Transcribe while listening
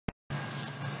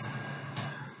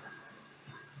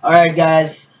Alright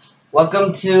guys,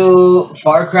 welcome to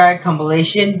Far Cry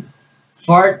compilation.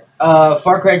 Far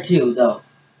Cry 2 though.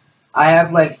 I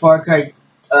have like Far Cry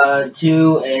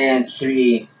 2 and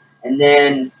 3, and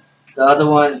then the other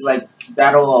one's like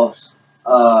Battle of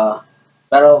uh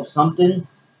Battle of something,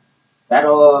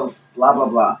 Battle of blah blah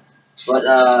blah.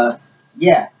 But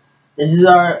yeah, this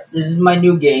is my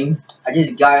new game. I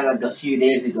just got it like a few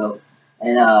days ago.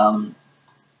 And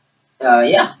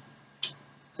yeah.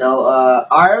 So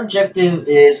our objective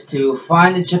is to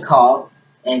find the Jackal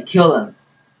and kill him.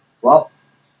 Well,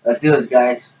 let's do this,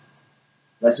 guys.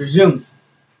 Let's resume.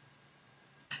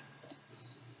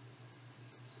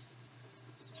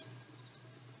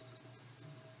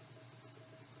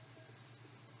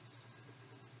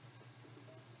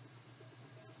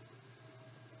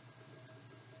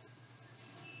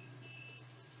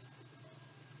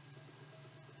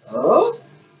 Oh,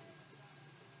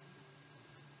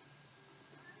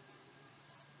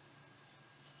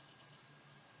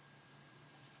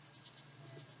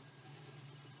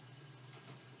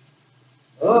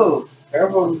 oh,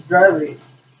 careful driving,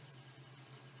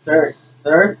 sir,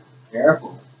 sir.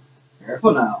 Careful,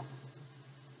 careful now.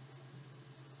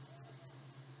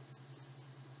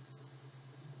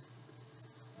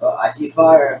 Oh, I see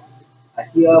fire. I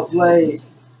see a blaze.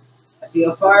 I see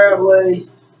a fire blaze.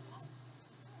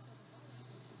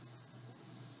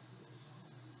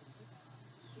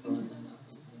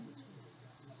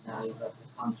 Now you got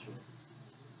the country.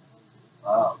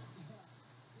 Wow.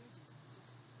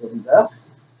 Here we go.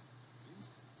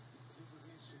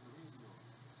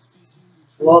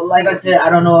 Well, like I said, I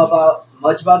don't know about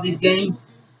much about these games.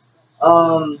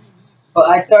 Um, but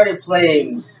I started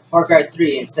playing Far Cry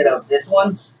 3 instead of this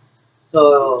one.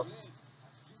 So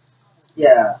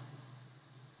yeah,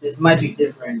 this might be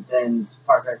different than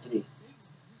Far Cry 3.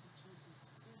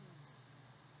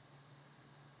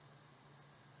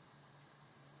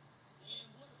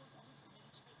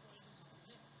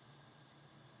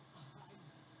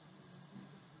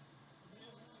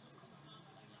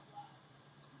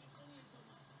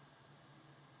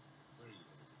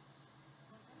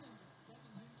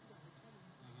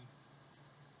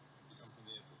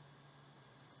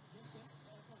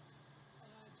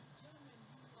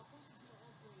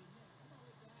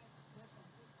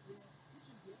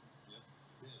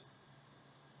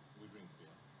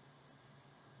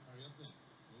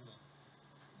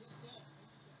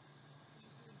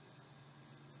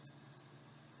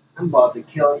 I'm about to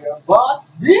kill your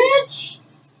bots, bitch!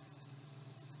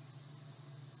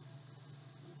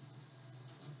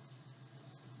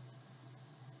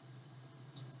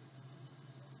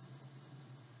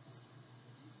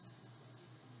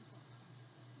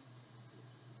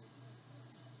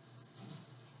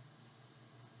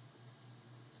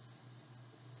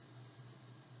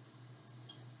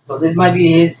 So this might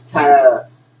be his kind of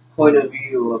point of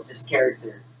view of this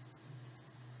character,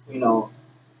 you know,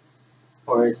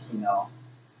 for his,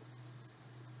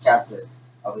 chapter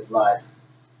of his life,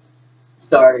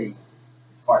 starting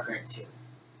Far Cry 2.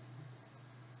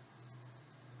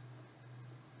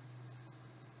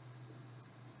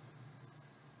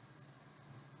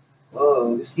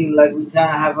 Oh, it seems like we kind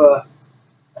of have a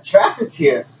traffic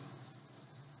here.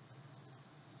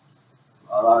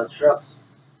 A lot of trucks.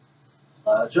 A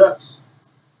lot of trucks.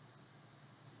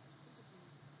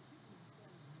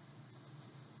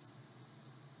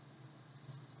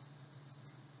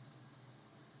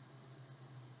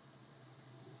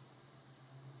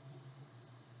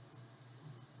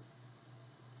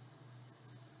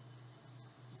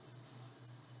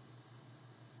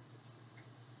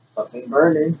 Something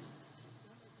burning.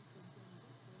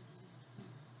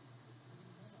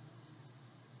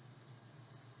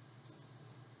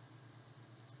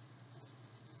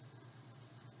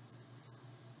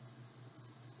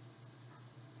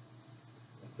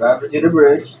 Driving to the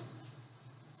bridge.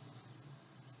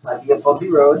 Might be a bumpy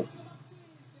road.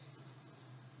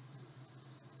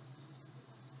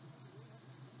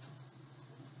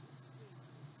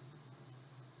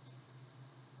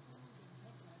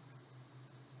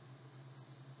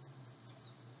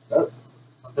 Oh,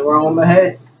 something wrong with my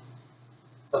head.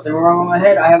 Something wrong with my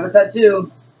head. I have a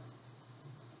tattoo.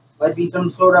 Might be some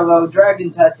sort of a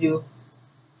dragon tattoo.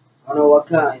 I don't know what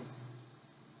kind.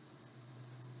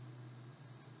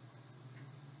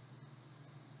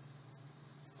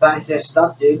 Sign says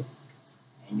stop, dude.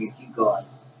 And you keep going.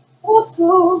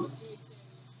 Awesome.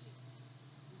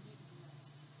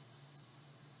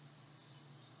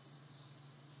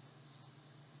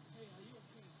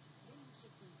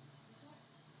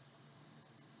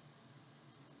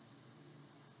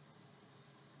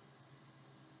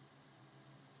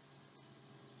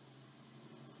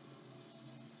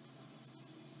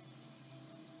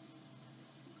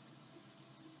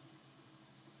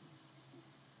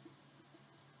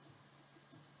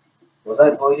 Was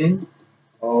I poisoned?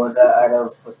 Or was I out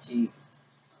of fatigue?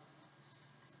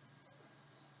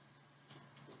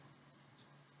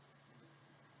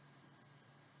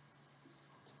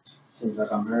 Seems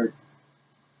like I'm hurt.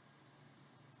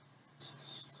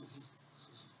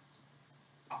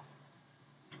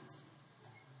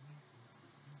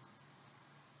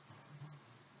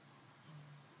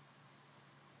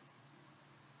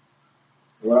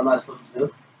 What am I supposed to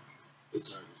do?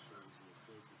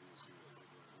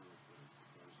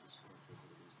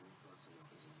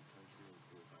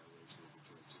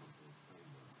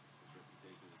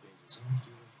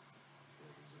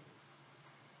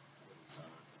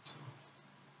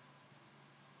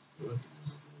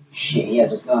 Shit, he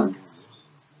has a gun.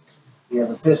 He has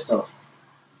a pistol.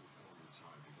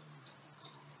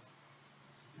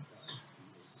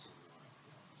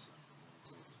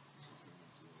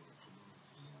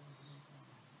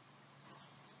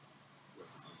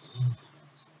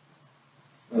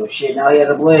 Oh shit, now he has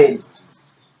a blade.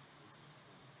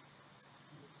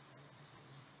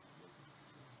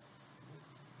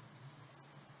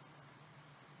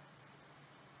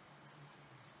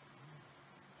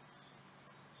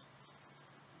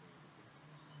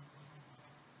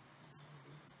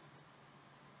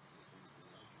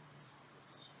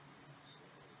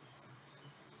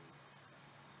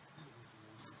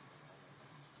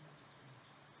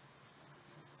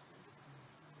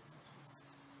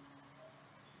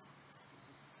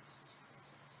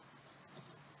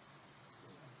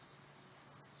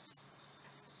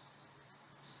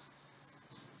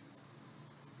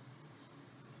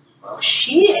 Oh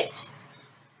shit!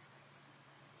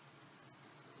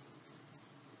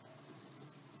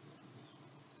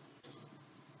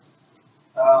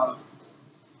 Um,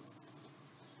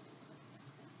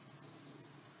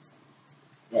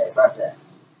 yeah, about that.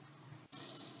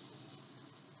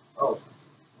 Oh,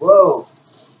 whoa!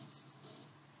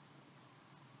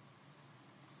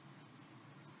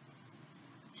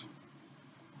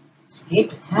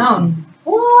 Escape the town?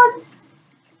 What?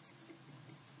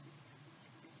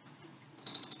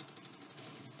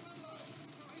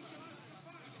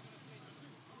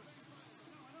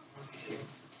 Oh shit!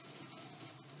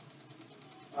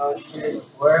 Oh shit!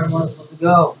 Where am I supposed to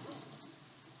go?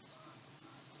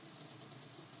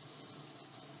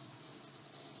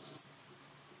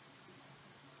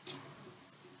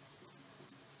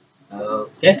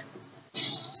 Okay.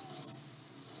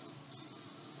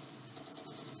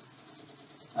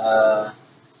 Uh,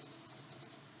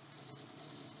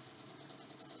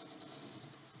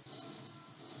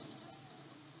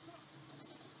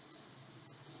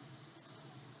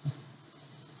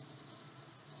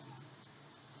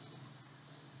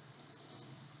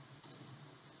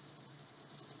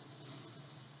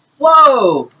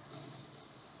 whoa!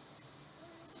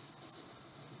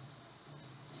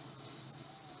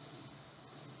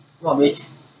 Come on, bitch.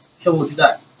 Show me what you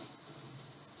got.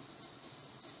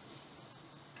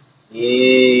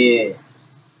 Yeah.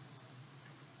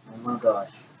 Oh my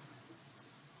gosh.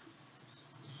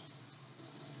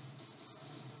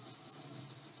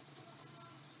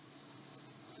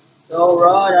 Go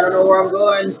run! I don't know where I'm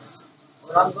going.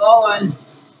 Where I'm going?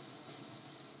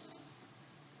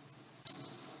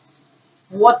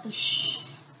 What the sh?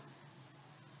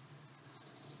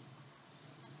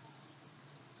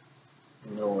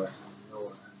 Nowhere.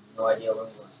 Nowhere. No idea where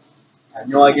I'm going. I have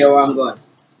no idea where I'm going.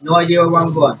 No idea where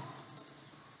I'm going.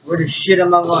 Where the shit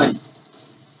am I going?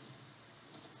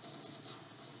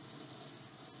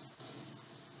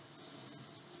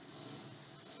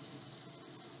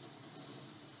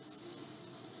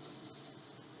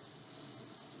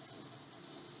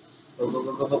 Go, go,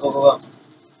 go, go, go, go, go, go.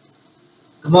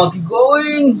 Come on, keep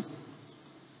going!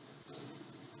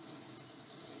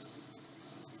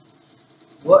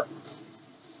 What?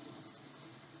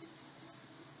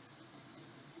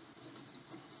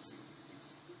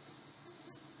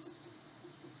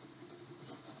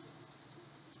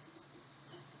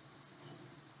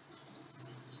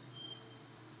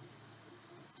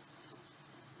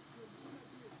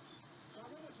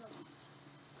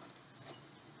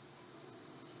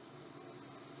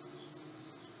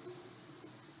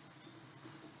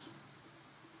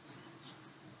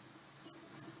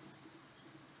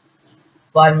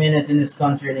 5 minutes in this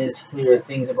country and it's clear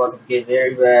things about to get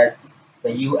very bad. The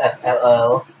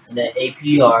UFLL and the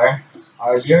APR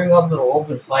are gearing up to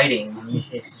open fighting. The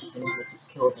mission is simply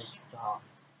to kill this dog.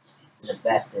 The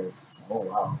bastard. Oh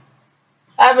wow.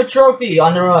 I have a trophy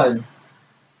on the run.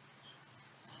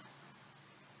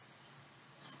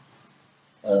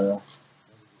 Uh,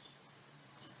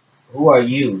 who are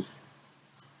you?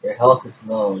 Your health is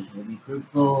low. You'll be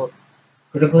critical.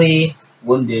 Critically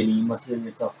wounded, you must heal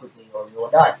yourself quickly or you will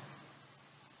die.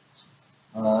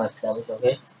 Establish,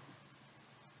 okay.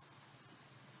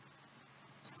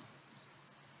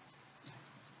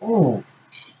 Ooh.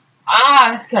 Ah,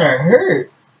 that's kinda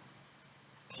hurt.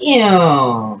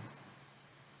 Damn.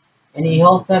 Any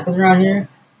health packers around here?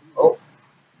 Oh,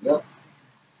 yep.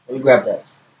 Let me grab that.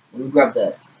 Let me grab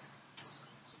that.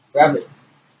 Grab it.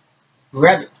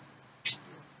 Grab it.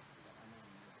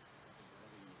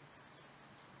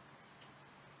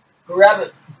 Grab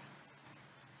it.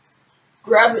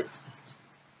 Grab it.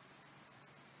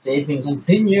 Save and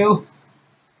continue.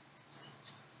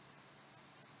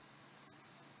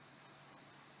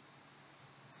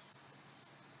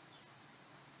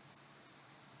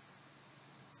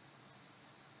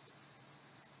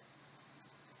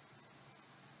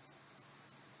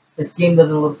 This game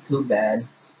doesn't look too bad.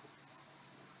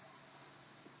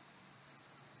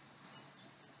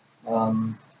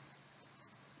 Um,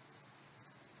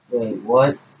 wait,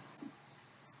 what?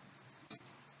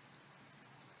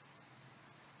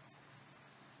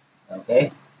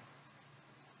 Okay.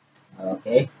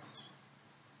 Okay.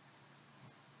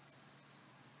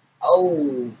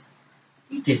 Oh,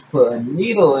 you just put a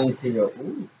needle into your.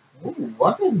 Ooh, ooh,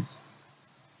 weapons.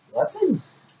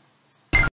 Weapons.